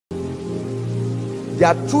There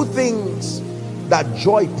are two things that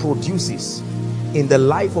joy produces in the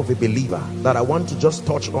life of a believer that I want to just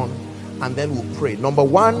touch on, and then we'll pray. Number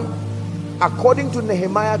one, according to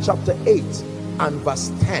Nehemiah chapter 8 and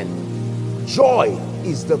verse 10, joy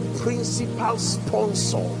is the principal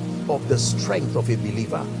sponsor of the strength of a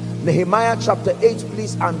believer. Nehemiah chapter 8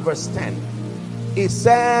 please, and verse 10. It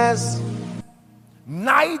says,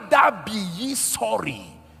 neither be ye sorry.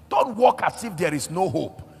 Don't walk as if there is no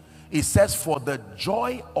hope. It says, for the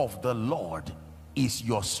joy of the Lord is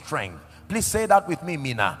your strength. Please say that with me,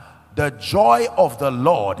 Mina. The joy of the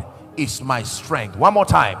Lord is my strength. One more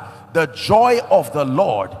time. The joy of the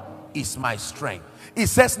Lord is my strength. It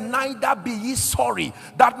says, neither be ye sorry.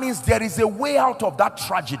 That means there is a way out of that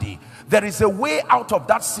tragedy. There is a way out of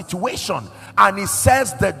that situation. And it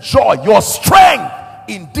says the joy, your strength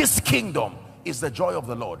in this kingdom is the joy of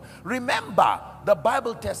the Lord. Remember, the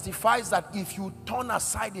Bible testifies that if you turn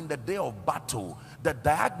aside in the day of battle, the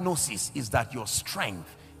diagnosis is that your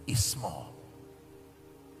strength is small.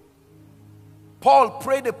 Paul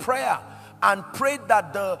prayed a prayer and prayed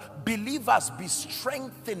that the believers be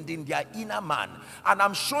strengthened in their inner man. And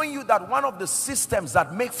I'm showing you that one of the systems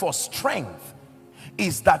that make for strength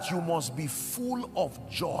is that you must be full of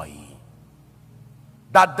joy.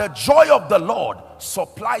 That the joy of the Lord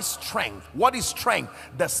supplies strength. What is strength?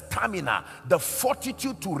 The stamina, the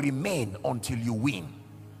fortitude to remain until you win.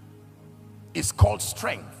 It's called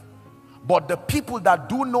strength. But the people that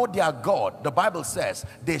do know their God, the Bible says,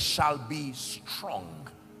 they shall be strong.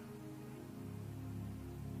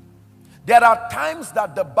 There are times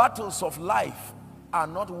that the battles of life are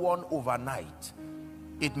not won overnight.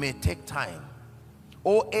 It may take time.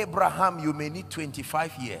 Oh, Abraham, you may need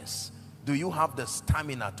 25 years. Do you have the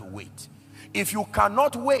stamina to wait? If you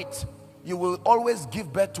cannot wait, you will always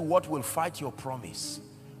give birth to what will fight your promise.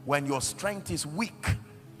 When your strength is weak,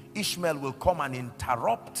 Ishmael will come and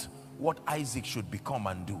interrupt what Isaac should become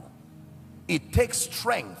and do. It takes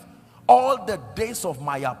strength. All the days of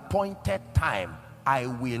my appointed time, I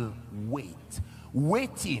will wait.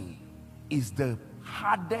 Waiting is the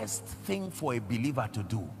hardest thing for a believer to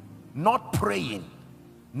do. Not praying,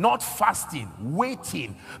 not fasting,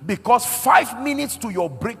 waiting. Because 5 minutes to your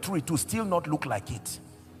breakthrough to still not look like it.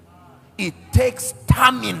 It takes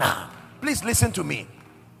stamina. Please listen to me.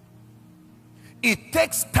 It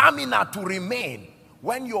takes stamina to remain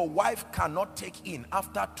when your wife cannot take in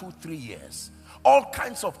after 2-3 years. All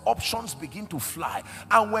kinds of options begin to fly,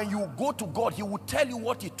 and when you go to God, he will tell you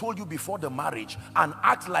what he told you before the marriage and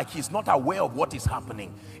act like he's not aware of what is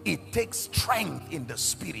happening. It takes strength in the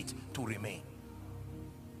spirit to remain.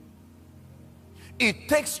 It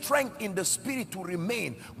takes strength in the spirit to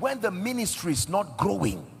remain when the ministry is not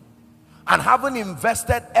growing, and having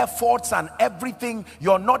invested efforts and everything,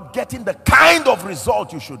 you're not getting the kind of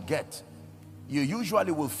result you should get. You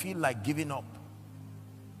usually will feel like giving up.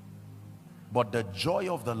 But the joy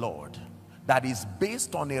of the Lord that is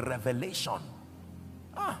based on a revelation.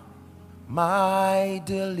 My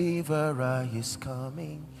deliverer is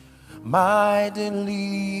coming. My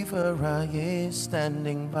deliverer is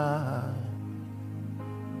standing by.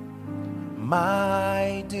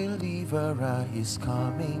 My deliverer is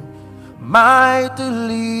coming. My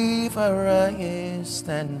deliverer is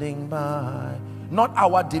standing by. Not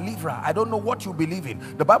our deliverer. I don't know what you believe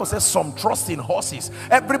in. The Bible says some trust in horses.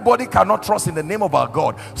 Everybody cannot trust in the name of our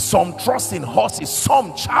God. Some trust in horses,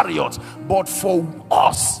 some chariots. But for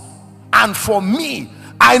us and for me,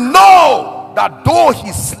 I know that though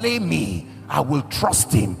he slay me, I will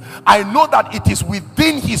trust him. I know that it is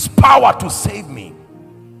within his power to save me.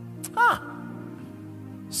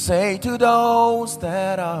 Say to those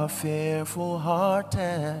that are fearful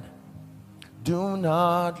hearted, do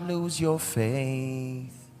not lose your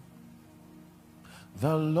faith.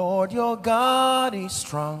 The Lord your God is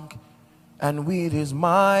strong, and with his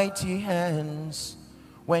mighty hands,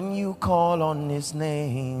 when you call on his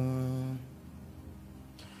name,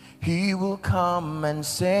 he will come and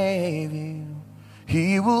save you.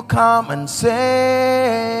 He will come and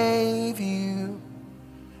save you.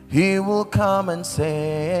 He will come and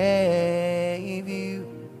save you.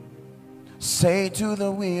 Say to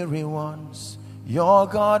the weary ones, your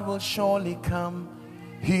God will surely come.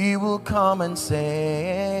 He will come and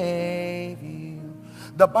save you.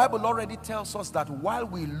 The Bible already tells us that while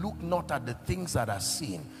we look not at the things that are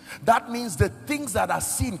seen, that means the things that are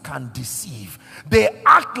seen can deceive. They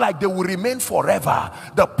act like they will remain forever.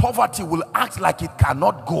 The poverty will act like it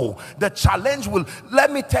cannot go. The challenge will,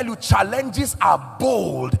 let me tell you, challenges are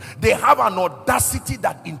bold. They have an audacity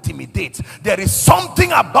that intimidates. There is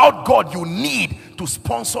something about God you need to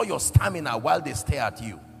sponsor your stamina while they stare at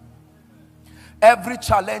you. Every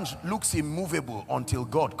challenge looks immovable until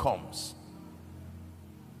God comes.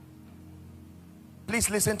 Please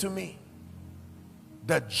listen to me.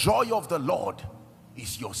 The joy of the Lord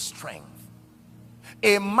is your strength.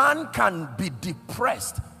 A man can be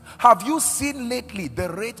depressed. Have you seen lately the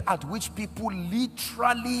rate at which people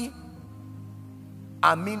literally,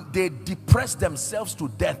 they depress themselves to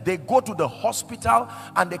death? They go to the hospital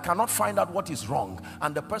and they cannot find out what is wrong,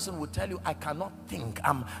 and the person will tell you, I cannot think,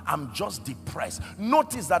 I'm just depressed.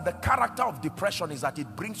 Notice that the character of depression is that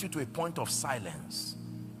it brings you to a point of silence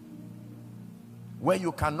where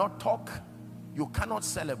you cannot talk, you cannot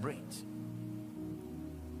celebrate.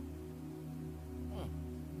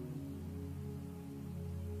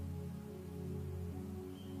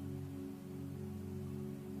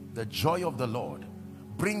 The joy of the Lord,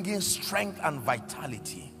 bringing strength and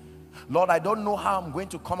vitality. Lord, I don't know how I'm going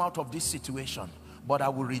to come out of this situation, but I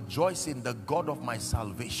will rejoice in the God of my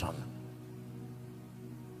salvation.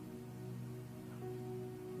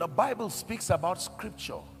 The Bible speaks about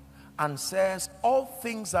scripture and says all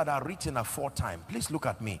things that are written aforetime. Please look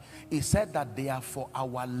at me. It said that they are for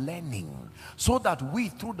our learning, so that we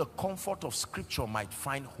through the comfort of scripture might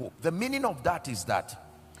find hope. The meaning of that is that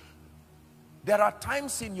there are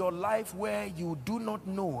times in your life where you do not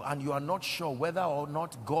know and you are not sure whether or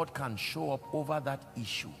not God can show up over that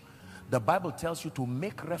issue. The Bible tells you to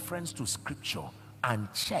make reference to scripture and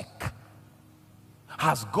check.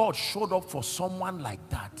 Has God showed up for someone like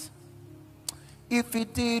that? If he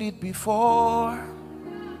did it before,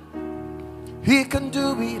 he can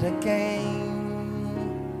do it again.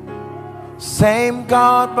 Same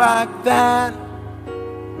God back then,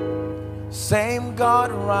 same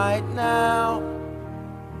God right now.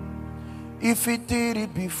 If he did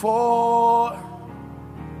it before,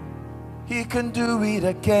 he can do it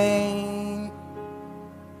again.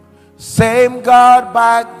 Same God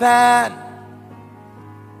back then,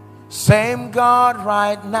 same God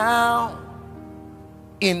right now.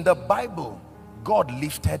 In the Bible, God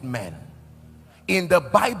lifted men. In the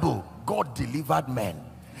Bible, God delivered men.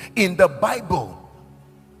 In the Bible,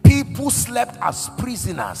 people slept as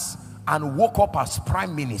prisoners and woke up as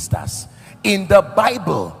prime ministers. In the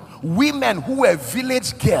Bible, women who were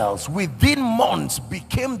village girls within months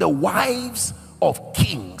became the wives of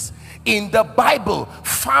kings. In the Bible,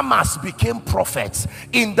 farmers became prophets.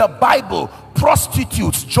 In the Bible,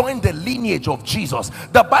 prostitutes joined the lineage of Jesus.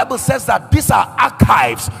 The Bible says that these are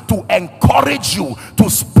archives to encourage you to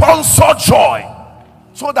sponsor joy,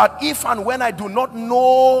 so that if and when I do not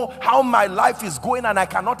know how my life is going and I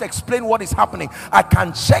cannot explain what is happening, I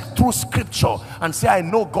can check through scripture and say, I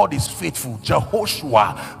know God is faithful.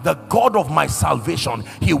 Jehoshua, the God of my salvation,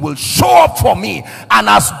 he will show up for me. And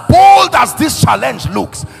as bold as this challenge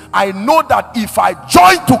looks, I know that if I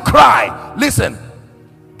join to cry, listen,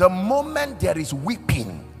 the moment there is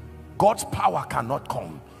weeping, God's power cannot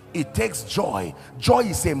come. It takes joy. Joy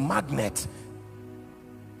is a magnet.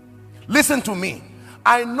 Listen to me.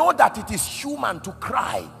 I know that it is human to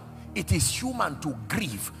cry, it is human to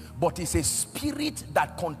grieve, but it's a spirit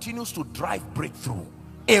that continues to drive breakthrough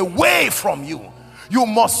away from you. You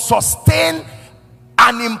must sustain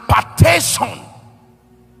an impartation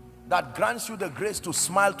that grants you the grace to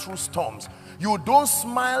smile through storms. You don't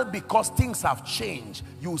smile because things have changed.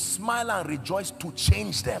 You smile and rejoice to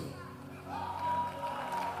change them.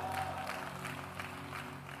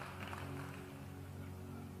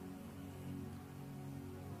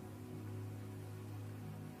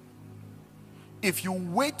 If you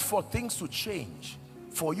wait for things to change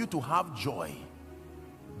for you to have joy,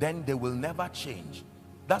 then they will never change.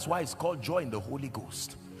 That's why it's called joy in the Holy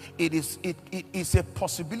Ghost. It is a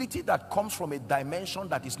possibility that comes from a dimension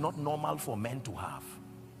that is not normal for men to have.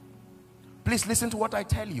 Please listen to what I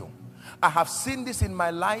tell you. I have seen this in my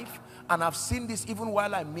life, and I've seen this even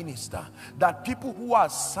while I minister, that people who are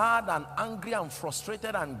sad and angry and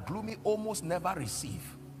frustrated and gloomy almost never receive.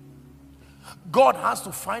 God has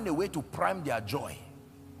to find a way to prime their joy,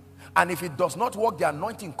 and if it does not work, the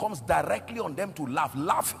anointing comes directly on them to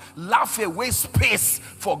laugh away space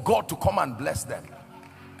for God to come and bless them,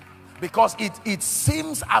 because it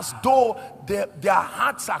seems as though their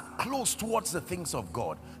hearts are closed towards the things of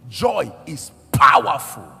God. Joy is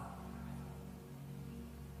powerful.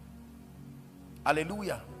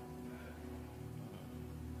 Hallelujah.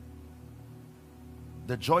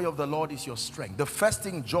 The joy of the Lord is your strength. The first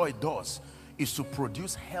thing joy does is to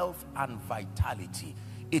produce health and vitality.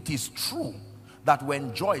 It is true that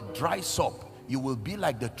when joy dries up, you will be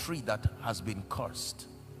like the tree that has been cursed.